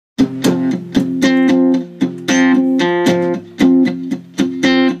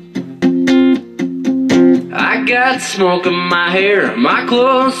got smoke in my hair, my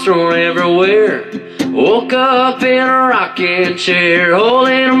clothes thrown everywhere. Woke up in a rocking chair,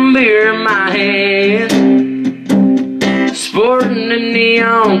 holding a beer in my hand, sporting a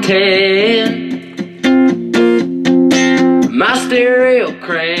neon tan. My stereo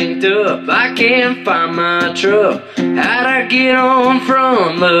cranked up, I can't find my truck. How'd I get home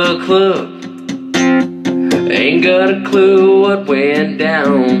from the club? Ain't got a clue what went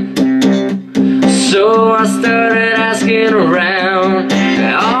down. So I started asking around.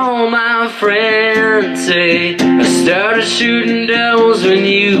 All my friends say I started shooting doubles when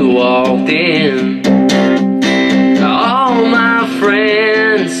you walked in. All my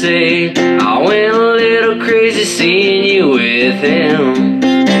friends say I went a little crazy seeing you with him.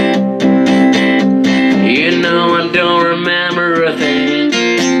 You know I don't remember a thing.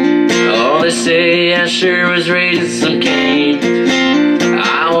 All they say I sure was raising some cane.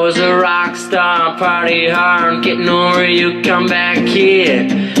 I was a rock star, party hard, getting over you, come back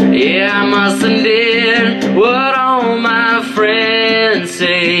kid. Yeah, I must have did what all my friends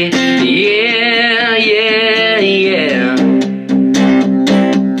say. Yeah, yeah, yeah.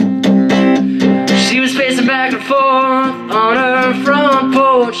 She was pacing back and forth on her front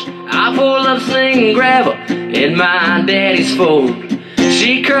porch. I pulled up slinging gravel in my daddy's Ford.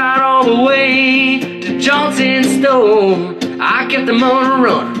 She cried all the way to Johnson Store. I kept the motor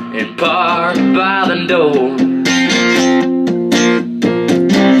running and parked by the door.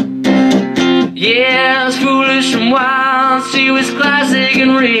 Yeah, I was foolish and wild, she was classic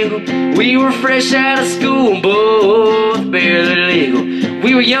and real. We were fresh out of school, both barely legal.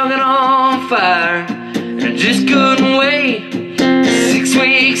 We were young and on fire, and I just couldn't wait. 6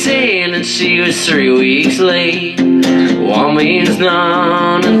 weeks in and she was 3 weeks late. 1 means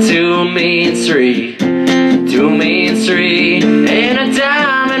none and 2 means 3. 2 means 3 and a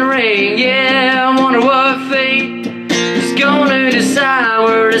diamond ring. Yeah, I wonder what fate is gonna decide.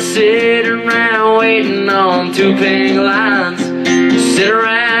 We're just sitting around waiting on 2 pink lines. Sit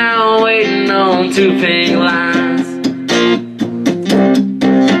around waiting on 2 pink lines.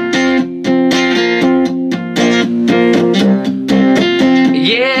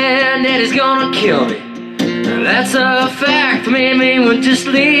 Yeah, Daddy's gonna kill me, that's a fact. Maybe we'll just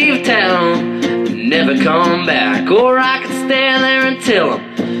leave town, never come back. Or I could stand there and tell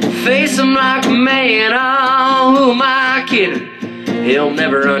him, face him like a man. Oh, who am I kidding? He'll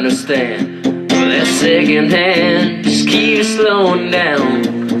never understand. Well, that's second hand, just keep slowing down.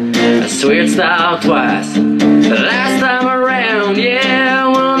 I swear it stopped twice the last time around. Yeah, I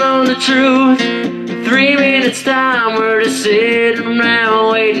wanna know the truth. 3 minutes time, we're just sitting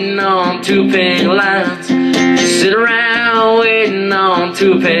around waiting on 2 pink lines. Sit around waiting on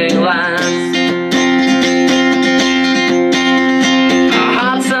 2 pink lines.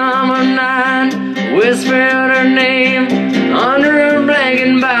 Whispered her name under a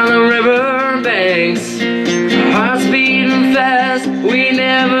blanket by the river banks. Hearts beating fast, we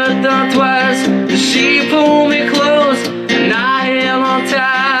never thought twice. She pulled me close and I held on tight.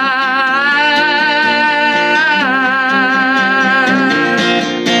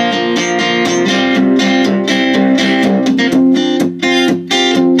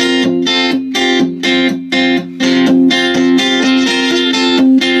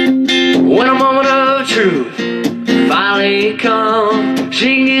 When a moment of truth finally comes,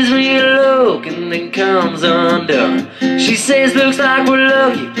 she gives me a look and then comes undone. She says, looks like we're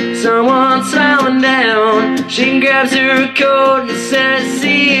lucky, someone's smiling down. She grabs her coat and says,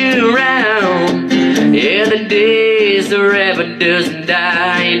 see you around. Yeah, the days the rabbit doesn't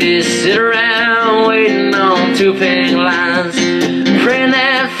die. You just sit around waiting on 2 pink lines, praying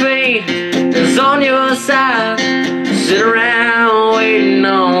that fate is on your side. Sit around waiting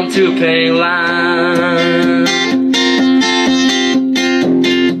on 2 pink lines.